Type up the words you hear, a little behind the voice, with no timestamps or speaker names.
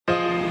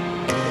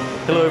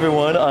Hello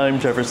everyone, I'm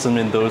Jefferson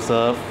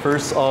Mendoza.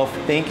 First off,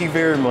 thank you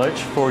very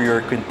much for your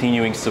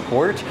continuing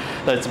support.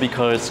 That's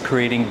because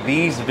creating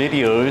these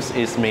videos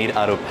is made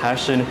out of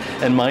passion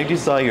and my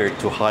desire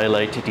to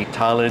highlight the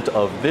talent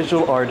of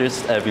visual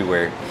artists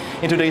everywhere.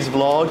 In today's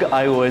vlog,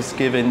 I was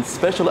given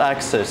special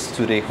access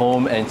to the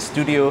home and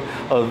studio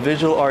of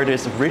visual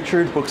artist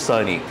Richard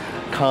Buxani.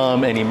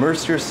 Come and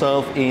immerse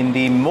yourself in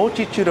the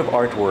multitude of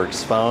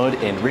artworks found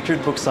in Richard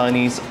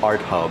Buxani's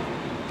Art Hub.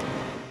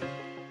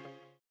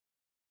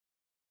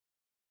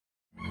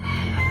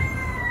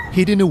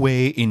 Hidden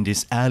away in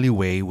this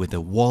alleyway with a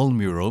wall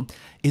mural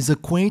is a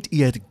quaint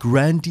yet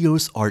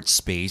grandiose art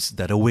space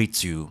that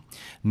awaits you.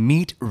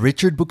 Meet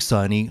Richard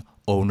Buxani,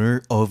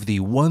 owner of the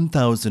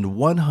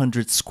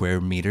 1,100 square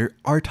meter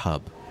art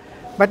hub.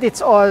 But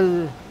it's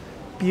all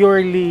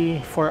purely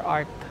for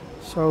art.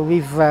 So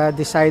we've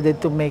decided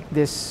to make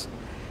this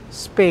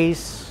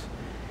space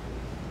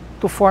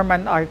to form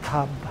an art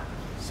hub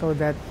so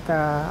that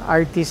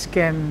artists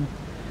can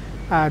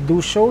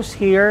do shows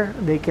here,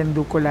 they can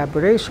do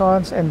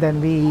collaborations, and then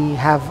we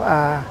have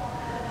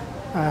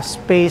a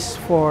space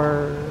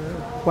for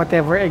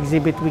whatever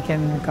exhibit we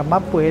can come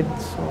up with.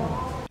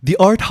 The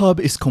Art Hub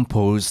is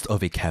composed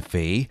of a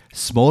cafe,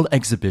 small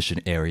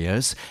exhibition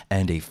areas,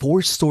 and a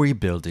 4-story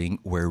building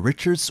where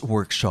Richard's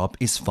workshop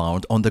is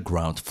found on the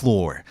ground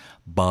floor.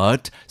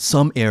 But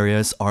some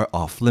areas are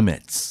off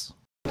limits.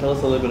 Tell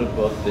us a little bit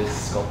about this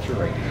sculpture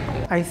right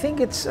here. I think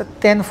it's a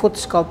 10-foot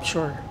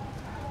sculpture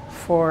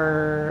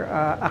for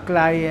a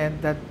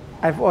client that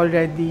I've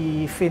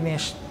already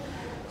finished.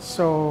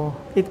 So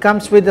it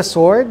comes with a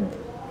sword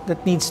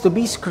that needs to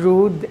be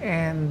screwed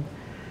and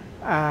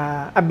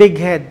a big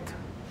head.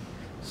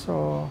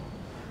 So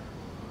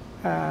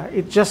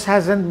it just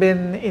hasn't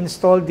been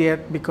installed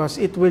yet because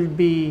it will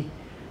be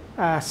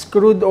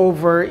screwed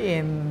over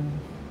in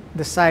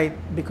the site,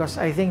 because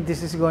I think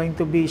this is going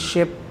to be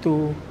shipped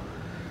to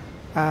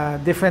a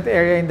different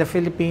area in the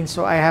Philippines.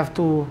 So I have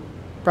to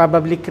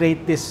probably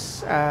create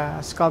this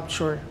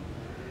sculpture.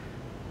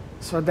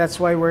 So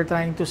that's why we're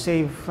trying to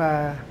save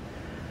the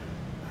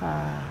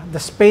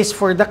space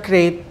for the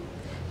crate.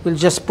 We'll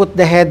just put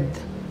the head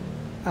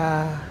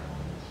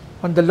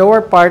on the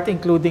lower part,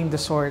 including the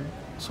sword.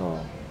 So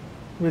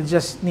we'll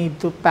just need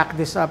to pack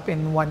this up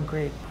in one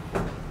crate.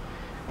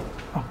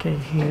 Okay,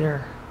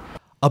 here.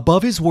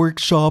 Above his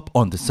workshop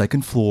on the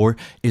second floor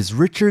is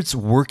Richard's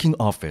working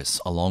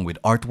office, along with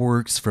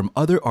artworks from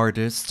other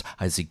artists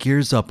as he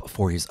gears up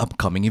for his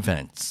upcoming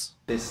events.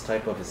 This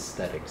type of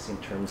aesthetics in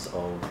terms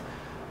of,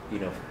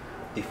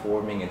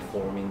 deforming and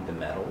forming the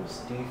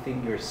metals, do you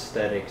think your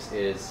aesthetics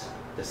is,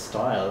 the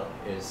style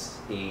is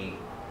a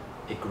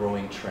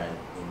growing trend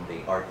in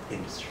the art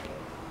industry?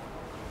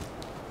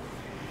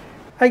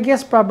 I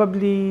guess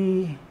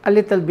probably a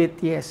little bit,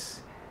 yes.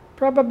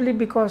 Probably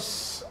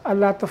because a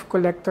lot of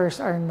collectors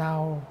are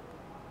now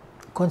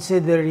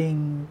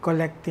considering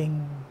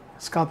collecting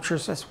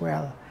sculptures as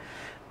well.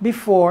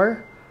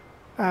 Before,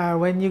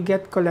 when you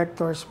get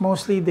collectors,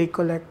 mostly they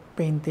collect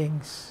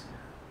paintings,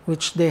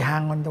 which they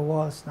hang on the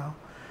walls now.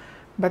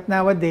 But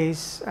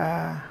nowadays,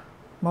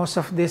 most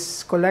of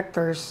these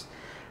collectors,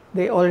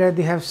 they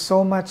already have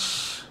so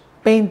much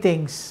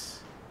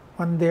paintings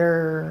on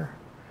their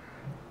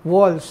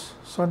walls.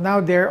 So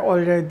now they're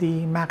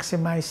already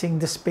maximizing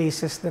the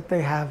spaces that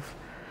they have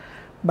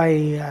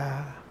by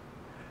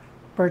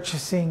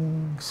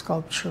purchasing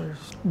sculptures.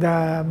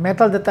 The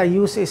metal that I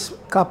use is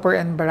copper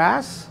and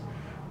brass.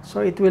 So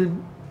it will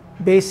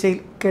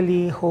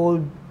basically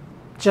hold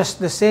just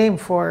the same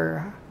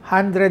for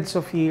hundreds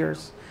of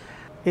years.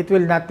 It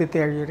will not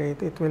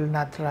deteriorate, it will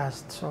not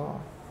rust.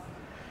 So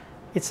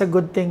it's a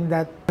good thing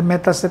that the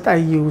metals that I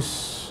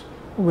use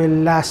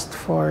will last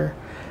for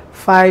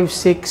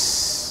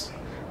 5-6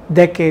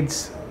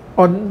 decades.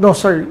 Oh, no,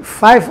 sorry,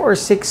 5 or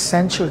 6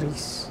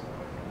 centuries.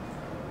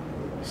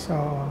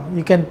 So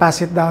you can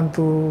pass it down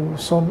to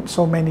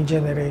so many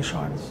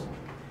generations.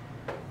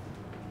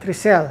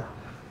 Trisel.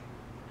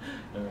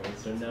 Alright,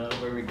 so now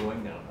where are we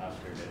going now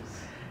after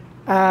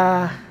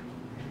this?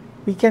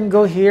 We can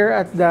go here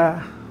at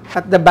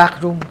the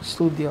back room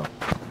studio.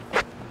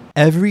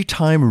 Every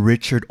time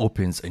Richard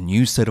opens a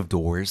new set of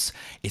doors,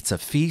 it's a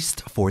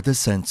feast for the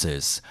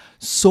senses.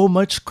 So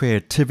much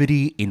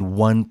creativity in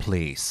one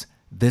place.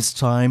 This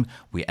time,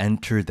 we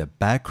enter the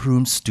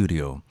backroom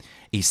studio,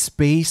 a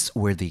space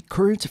where the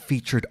current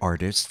featured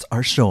artists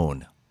are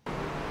shown.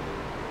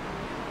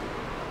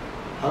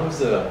 How's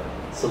the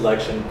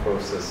selection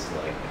process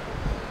like?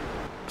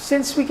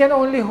 Since we can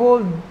only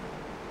hold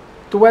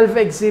 12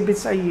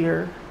 exhibits a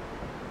year,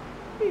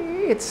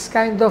 it's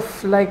kind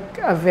of like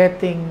a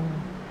vetting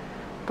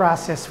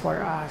process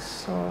for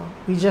us. So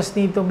we just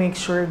need to make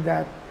sure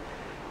that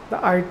the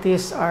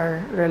artists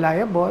are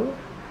reliable.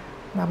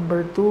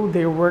 Number 2,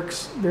 their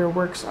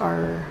works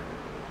are,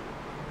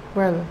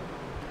 well,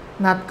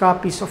 not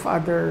copies of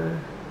other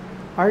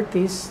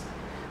artists.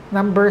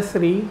 Number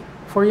 3,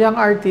 for young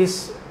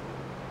artists,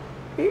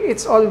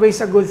 it's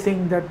always a good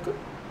thing that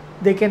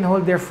they can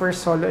hold their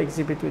first solo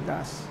exhibit with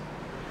us.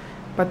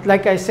 But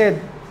like I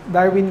said,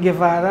 Darwin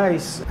Guevara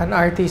is an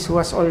artist who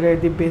has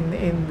already been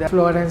in the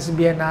Florence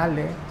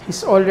Biennale.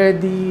 He's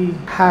already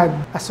had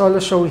a solo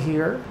show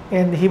here,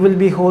 and he will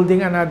be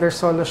holding another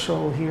solo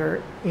show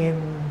here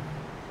in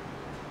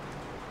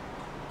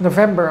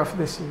November of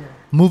this year.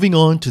 Moving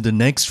on to the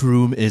next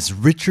room is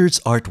Richard's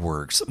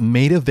artworks,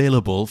 made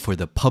available for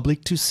the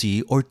public to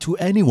see or to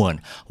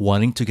anyone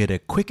wanting to get a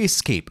quick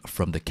escape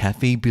from the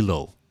cafe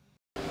below.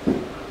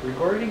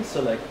 Regarding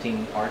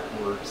selecting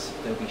artworks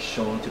that will be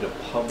shown to the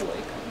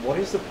public, what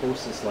is the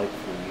process like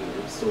for you?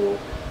 So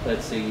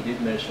let's say you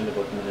did mention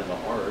about Manila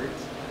art.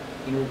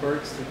 In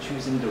regards to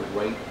choosing the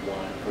right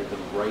one for the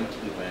right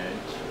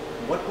event,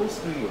 what goes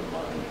through your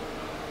mind?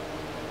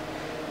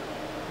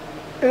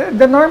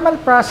 The normal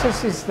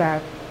process is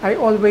that I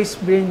always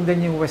bring the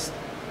newest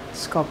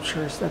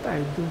sculptures that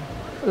I do.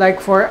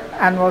 Like for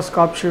annual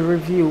sculpture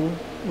review,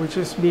 which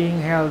is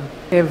being held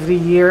every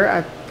year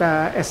at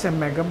SM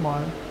Mega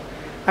Mall,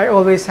 I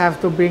always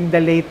have to bring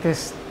the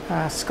latest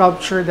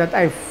sculpture that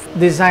I've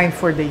designed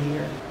for the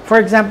year. For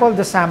example,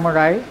 the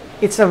samurai,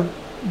 it's a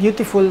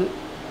beautiful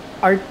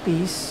art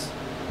piece,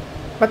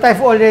 but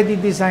I've already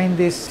designed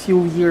this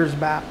few years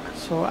back.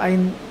 So I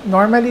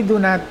normally do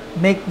not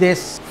make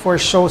this for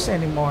shows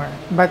anymore.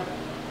 But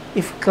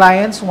if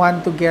clients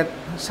want to get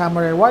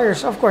samurai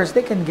warriors, of course,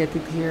 they can get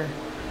it here.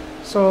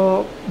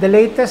 So the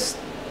latest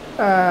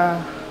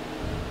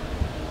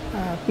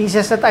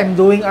pieces that I'm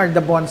doing are the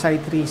bonsai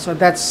tree. So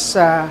that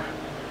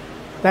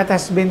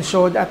has been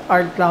showed at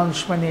Art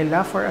Lounge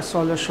Manila for a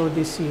solo show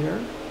this year.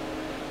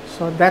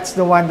 So that's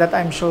the one that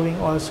I'm showing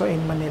also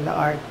in Manila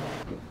Art.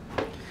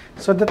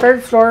 So the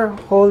third floor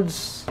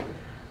holds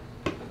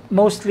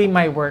mostly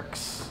my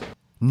works.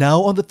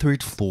 Now on the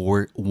third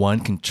floor, one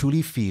can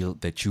truly feel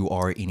that you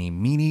are in a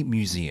mini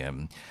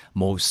museum.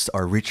 Most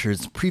are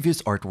Richard's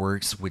previous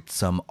artworks with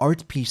some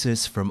art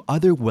pieces from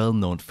other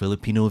well-known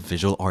Filipino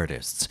visual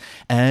artists.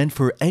 And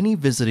for any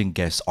visiting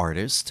guest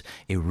artist,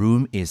 a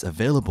room is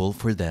available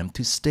for them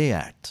to stay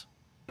at.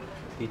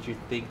 Did you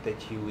think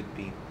that you would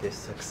be this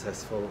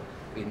successful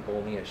in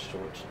only a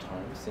short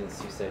time,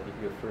 since you said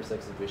your first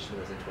exhibition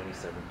was in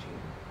 2017?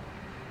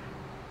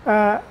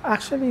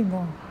 Actually,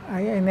 no.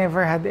 I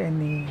never had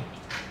any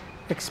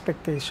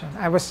expectation.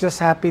 I was just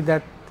happy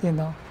that, you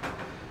know,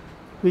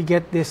 we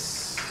get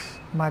this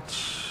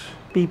much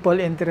people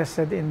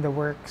interested in the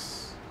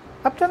works.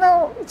 Up to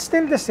now, it's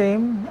still the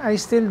same. I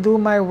still do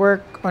my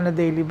work on a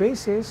daily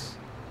basis.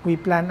 We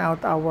plan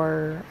out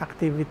our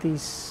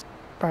activities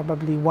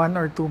probably 1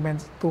 or 2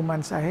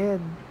 months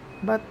ahead.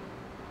 But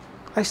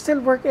I still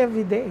work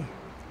every day.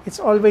 It's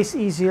always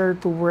easier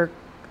to work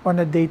on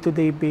a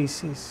day-to-day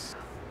basis.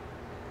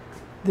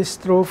 This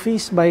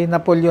trophy is by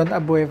Napoleon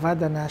Abueva,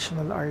 the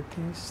national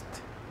artist.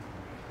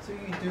 So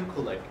you do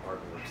collect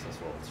artworks as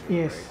well, too,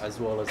 yes, right? As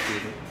well as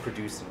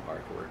producing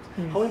artworks.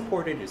 Yes. How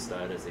important is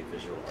that as a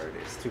visual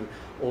artist to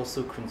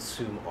also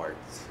consume art?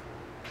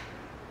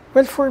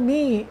 Well, for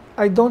me,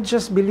 I don't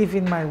just believe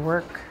in my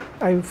work.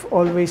 I've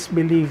always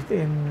believed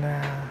in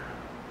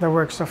the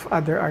works of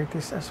other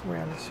artists as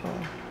well. So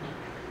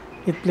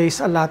it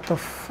plays a lot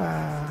of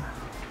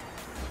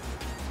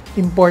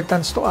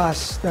importance to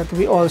us that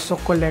we also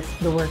collect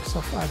the works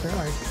of other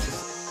artists.